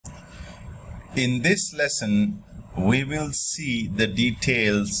In this lesson, we will see the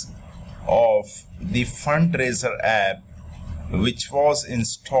details of the Fundraiser app which was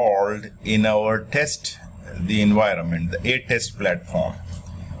installed in our the environment, the A-test platform.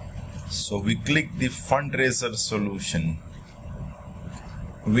 So we click the Fundraiser solution.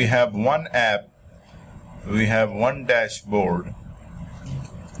 We have one app, we have one dashboard,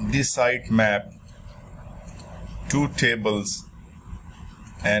 the site map, 2 tables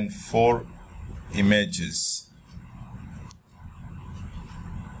and 4 images.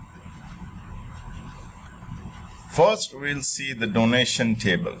 First we'll see the donation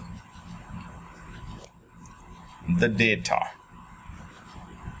table, the data.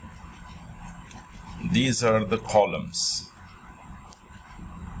 These are the columns.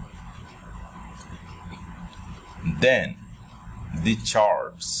 Then the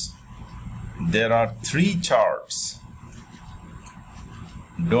charts. There are 3 charts.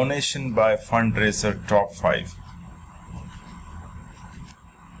 Donation by Fundraiser top 5.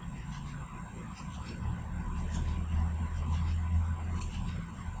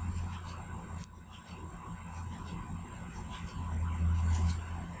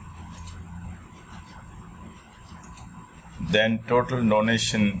 Then total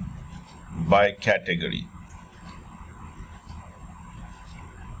donation by category.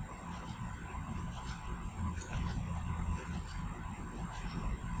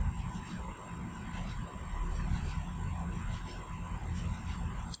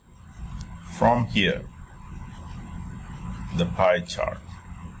 From here, the pie chart.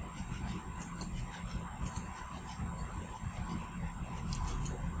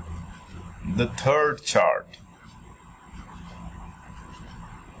 The third chart.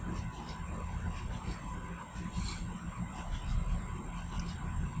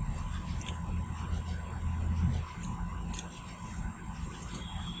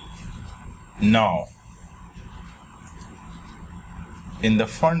 Now, in the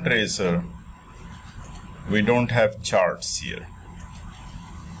Fundraiser, we don't have charts here,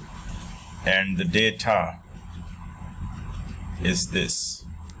 and the data is this.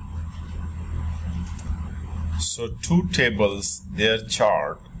 So 2 tables, their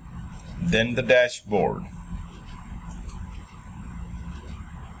chart, then the dashboard.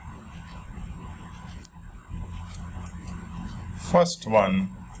 First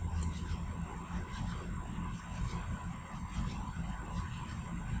one,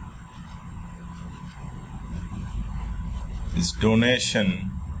 is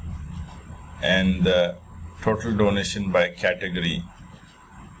donation and the total donation by category,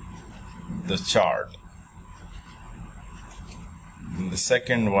 the chart. And the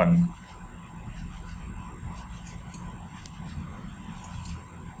second one,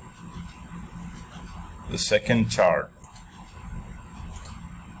 the second chart,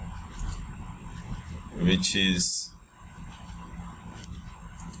 which is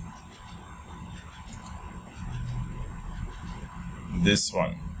this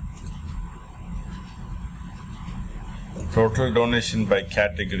one. Total donation by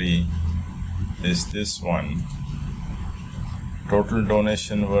category is this one. Total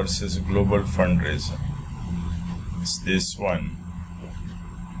donation versus global fundraiser is this one.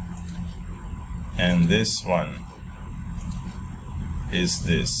 And this one is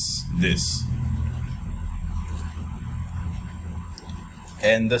this.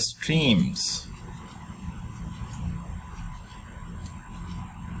 And the streams.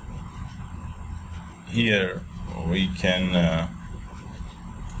 Here we can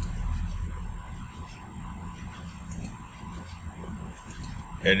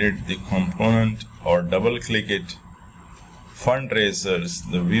edit the component or double click it. Fundraisers,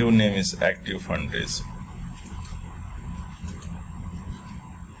 the view name is active fundraiser.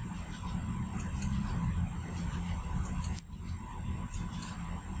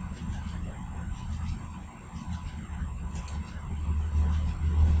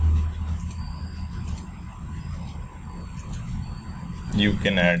 You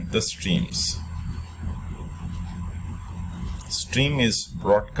can add the streams. Stream is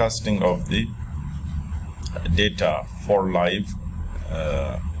broadcasting of the data for live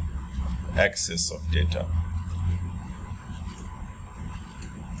access of data.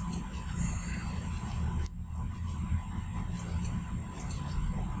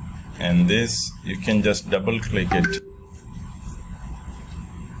 And this, you can just double click it.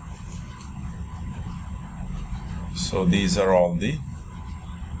 So these are all the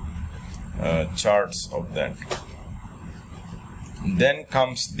charts of that. Then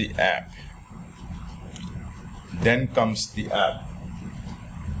comes the app.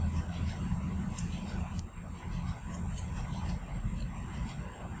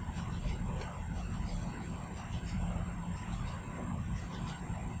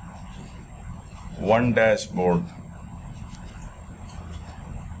 one dashboard,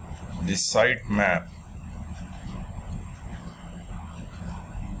 the site map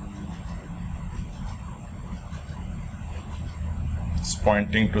is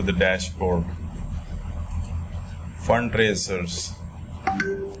pointing to the dashboard, fundraisers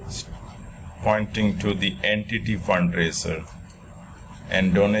pointing to the entity fundraiser,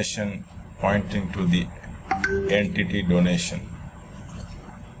 and donation pointing to the entity donation.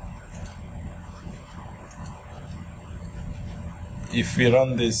 If we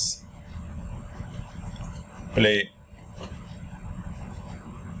run this play,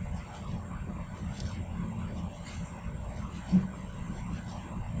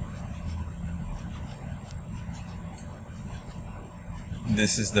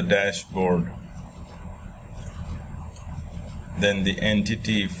 this is the dashboard, then the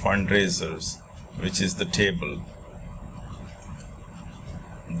entity fundraisers, which is the table.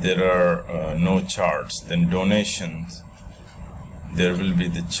 There are no charts. Then donations, there will be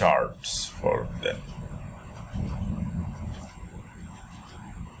the charts for them.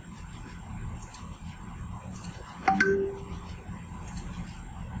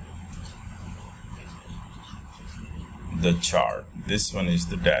 The chart. This one is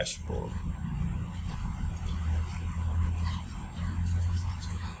the dashboard.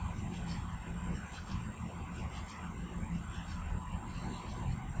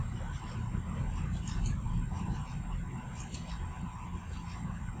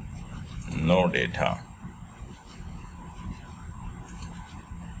 No data.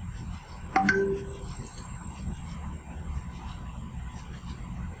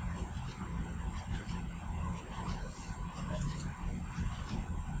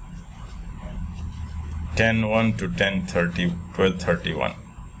 Ten 1 to 10:30, 12:31.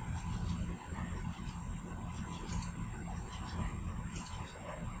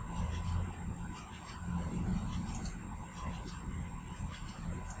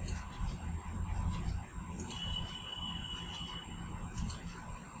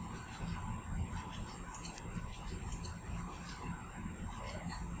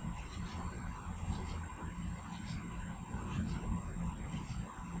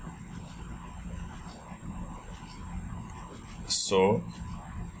 So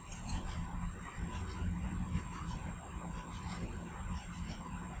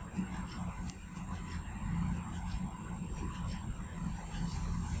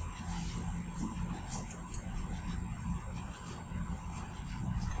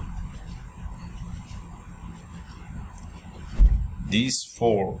these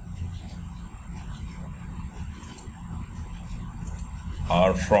four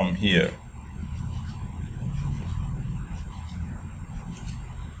are from here.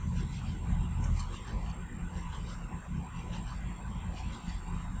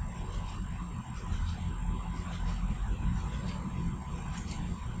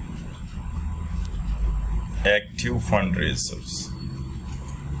 Active fundraisers.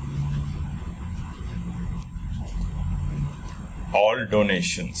 All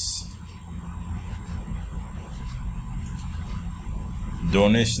donations.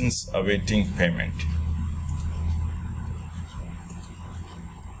 Donations awaiting payment.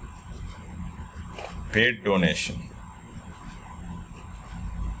 Paid donation.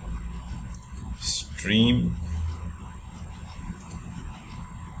 Stream.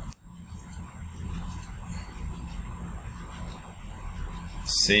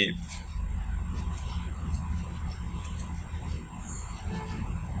 Save.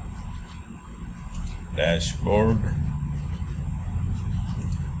 Dashboard.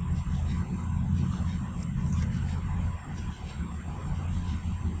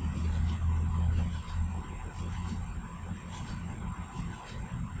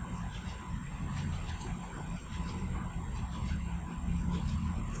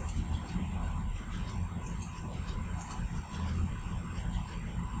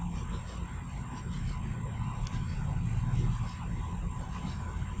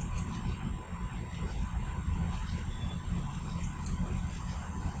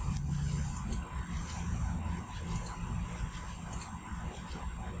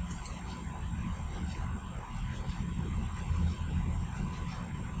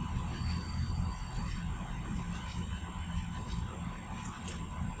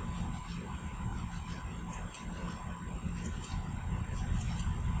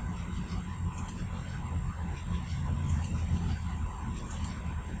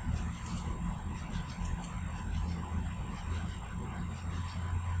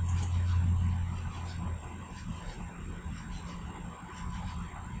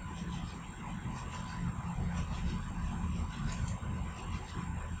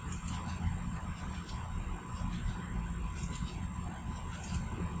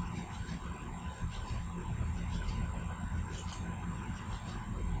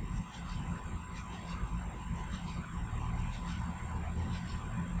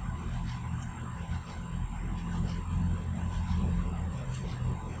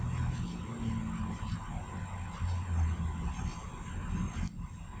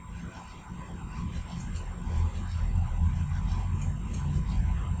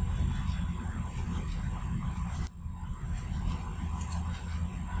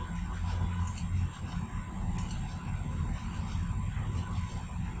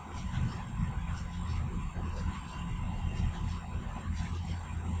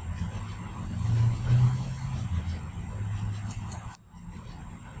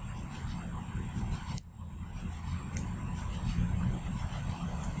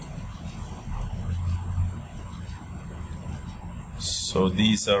 So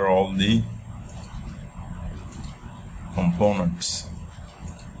these are all the components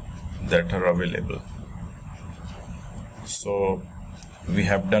that are available. So we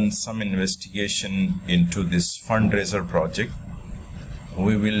have done some investigation into this fundraiser project.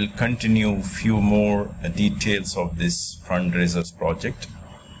 We will continue few more details of this fundraisers project.